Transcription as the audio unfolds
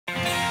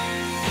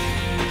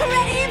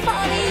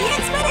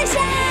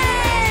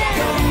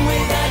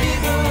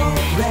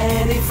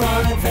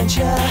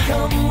adventure.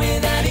 Come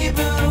with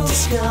Adiboo,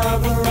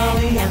 discover all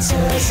the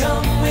answers.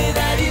 Come with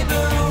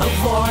Adiboo, a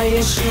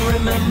voyage to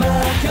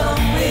remember.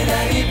 Come with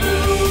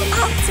Adiboo,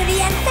 off to the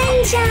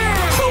adventure.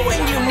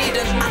 When you need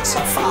an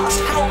answer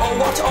fast, how or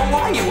what or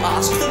why you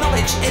ask, the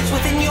knowledge is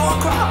within your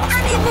grasp.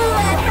 Adiboo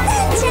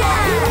adventure.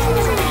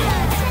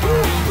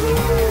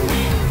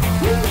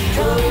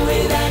 Come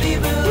with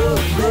Adiboo,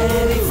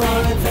 ready for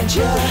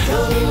adventure.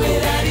 Come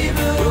with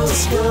Adiboo,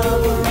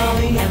 discover all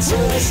the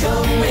answers.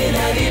 Come with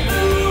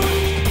Adiboo,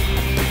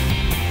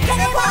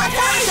 Ready for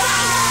adventure.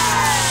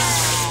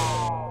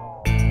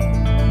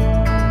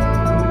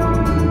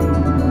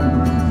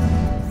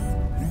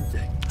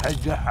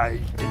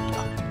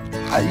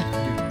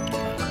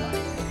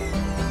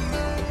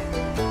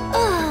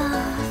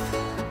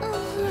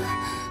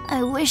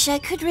 I wish I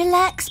could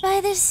relax by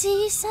the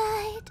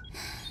seaside.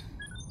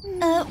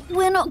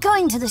 We're not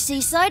going to the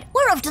seaside.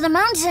 We're off to the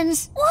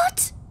mountains.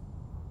 What?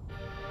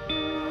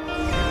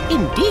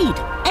 Indeed,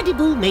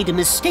 Adiboo made a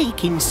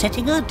mistake in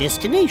setting our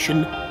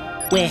destination.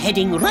 We're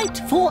heading right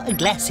for a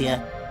glacier.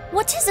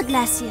 What is a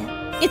glacier?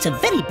 It's a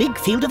very big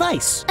field of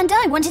ice. And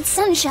I wanted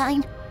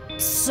sunshine.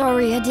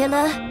 Sorry,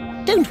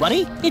 Adila. Don't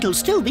worry, it'll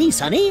still be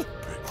sunny.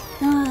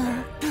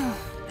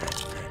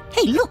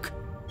 Hey, look!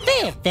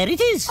 There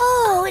it is.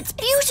 Oh, it's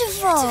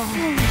beautiful.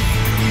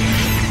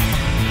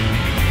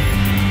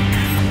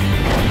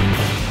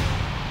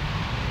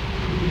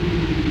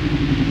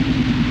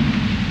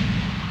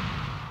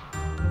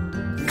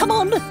 Come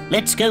on,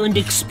 let's go and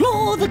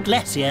explore the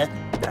glacier.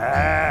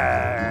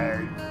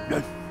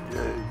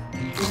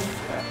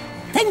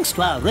 Thanks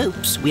to our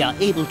ropes, we are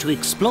able to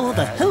explore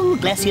the whole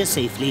glacier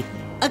safely.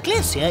 A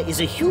glacier is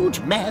a huge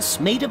mass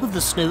made up of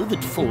the snow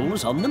that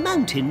falls on the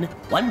mountain.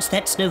 Once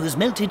that snow has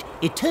melted,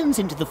 it turns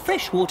into the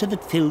fresh water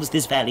that fills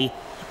this valley.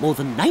 More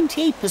than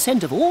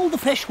 98% of all the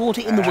fresh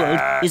water in the world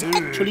is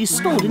actually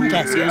stored in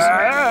glaciers.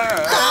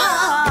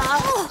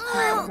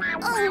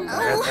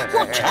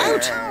 Watch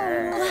out!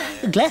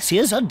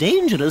 Glaciers are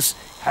dangerous.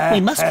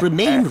 We must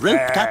remain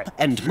roped up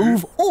and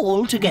move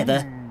all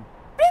together.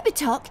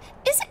 Robitoc,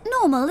 is it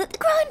normal that the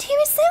ground here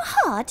is so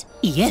hard?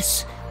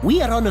 Yes,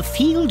 we are on a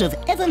field of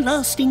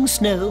everlasting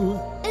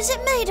snow. Is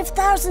it made of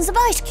thousands of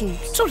ice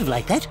cubes? Sort of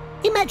like that.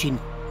 Imagine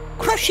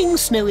crushing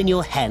snow in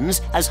your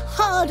hands as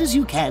hard as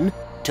you can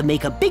to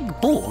make a big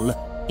ball.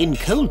 In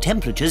cold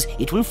temperatures,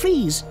 it will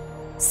freeze.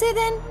 So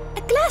then,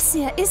 a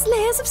glacier is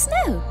layers of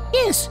snow?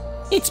 Yes,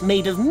 it's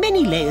made of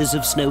many layers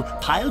of snow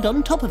piled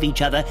on top of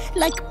each other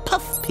like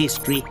puff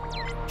pastry.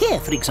 Here,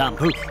 for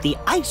example, the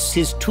ice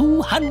is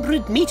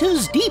 200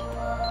 meters deep.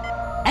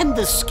 And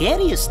the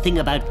scariest thing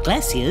about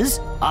glaciers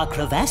are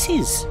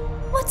crevasses.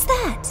 What's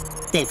that?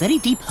 They're very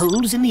deep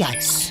holes in the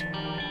ice.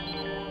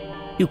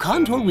 You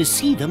can't always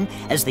see them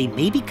as they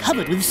may be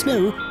covered with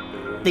snow.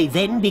 They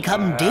then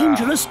become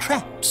dangerous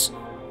traps.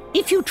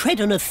 If you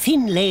tread on a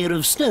thin layer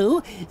of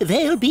snow,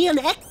 there'll be an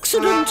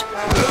accident.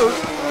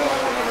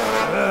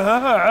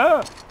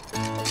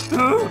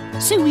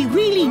 So we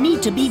really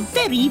need to be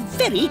very,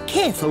 very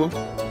careful.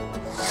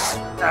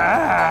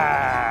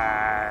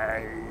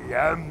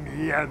 Yum,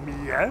 yum,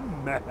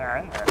 yum.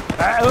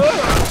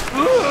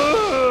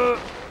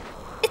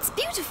 It's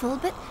beautiful,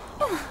 but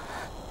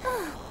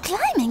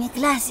climbing a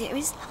glacier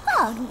is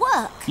hard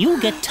work. You'll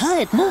get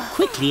tired more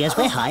quickly as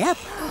we're high up.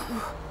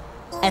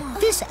 At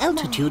this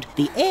altitude,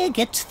 the air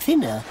gets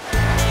thinner.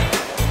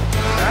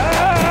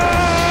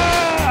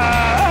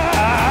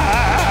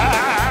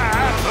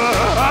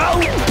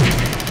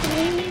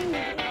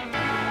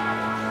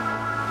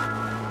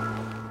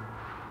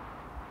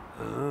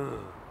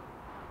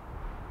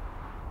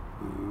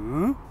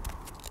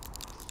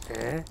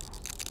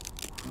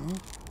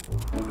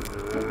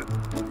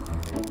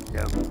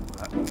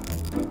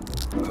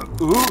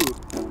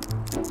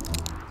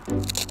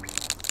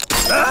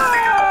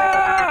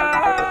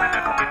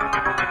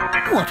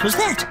 What was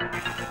that?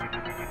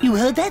 You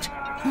heard that?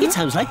 It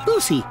sounds like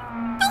Boosie.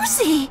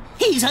 Boosie!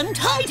 He's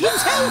untied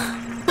himself!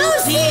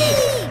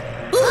 Boosie!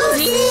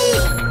 Boosie!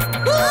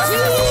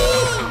 Boosie!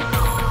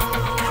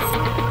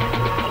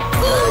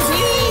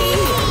 Boosie!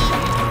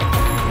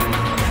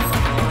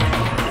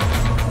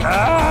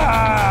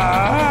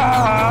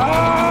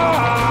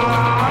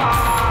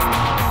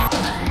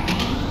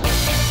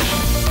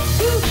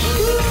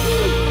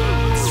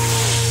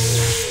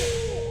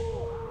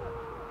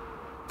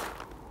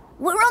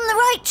 We're on the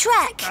right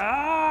track.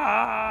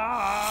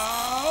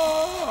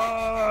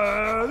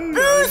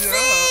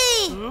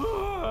 Boosie!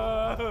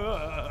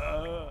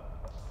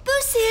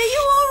 Boosie, are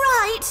you all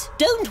right?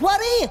 Don't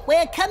worry,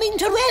 we're coming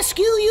to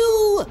rescue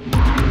you!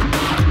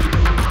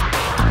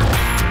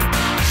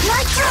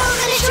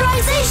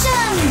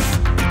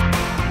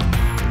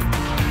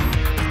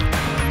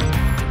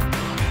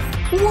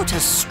 Miniaturisation! What a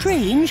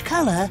strange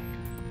colour.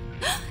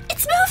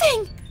 It's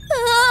moving!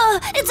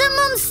 It's a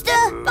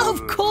monster!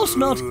 Of course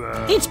not.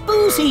 It's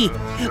Boosie.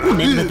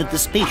 Remember that the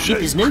spaceship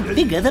is no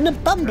bigger than a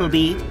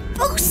bumblebee.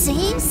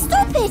 Boosie,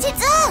 stop it!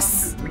 It's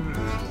us!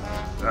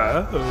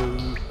 Macro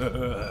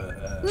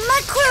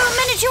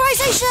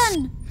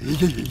miniaturisation!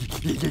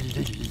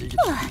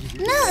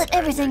 Now that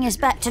everything is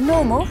back to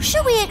normal,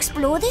 shall we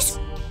explore this?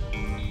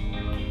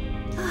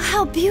 Oh,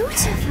 how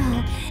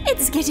beautiful!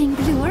 It's getting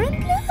bluer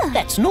and bluer.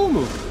 That's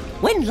normal.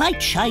 When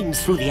light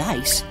shines through the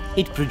ice,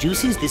 it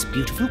produces this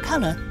beautiful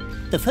colour.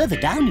 The further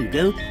down you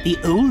go, the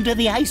older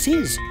the ice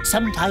is.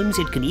 Sometimes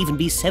it can even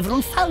be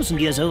several thousand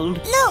years old.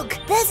 Look,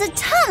 there's a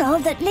tunnel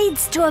that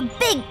leads to a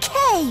big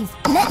cave.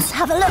 Let's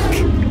have a look.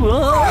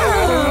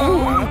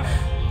 Whoa!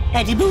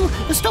 Adiboo,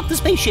 stop the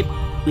spaceship.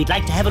 We'd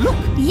like to have a look.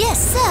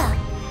 Yes, sir.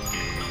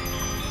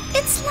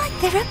 It's like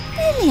there are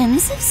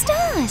billions of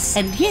stars.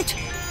 And yet,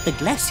 the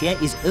glacier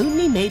is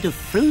only made of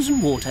frozen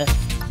water.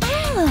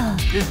 Oh,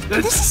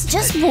 this is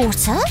just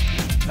water?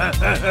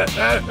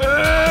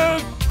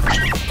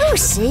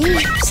 Lucy,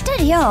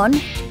 steady on.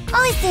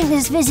 I think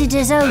this visit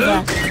is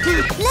over.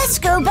 Let's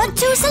go back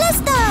to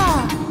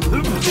Célesta.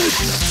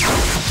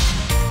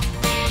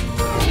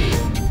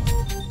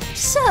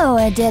 So,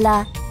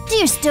 Adilla, do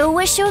you still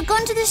wish you had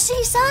gone to the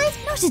seaside?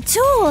 Not at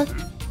all.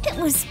 It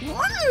was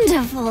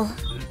wonderful.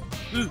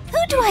 Who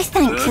do I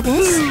thank for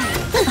this?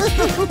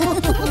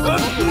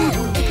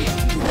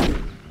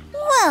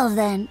 Well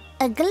then,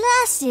 a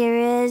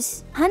glacier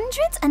is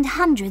hundreds and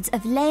hundreds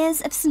of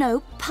layers of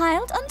snow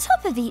piled on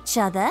top of each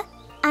other,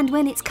 and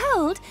when it's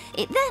cold,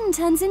 it then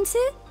turns into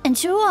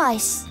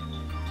ice.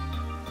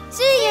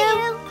 See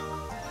you!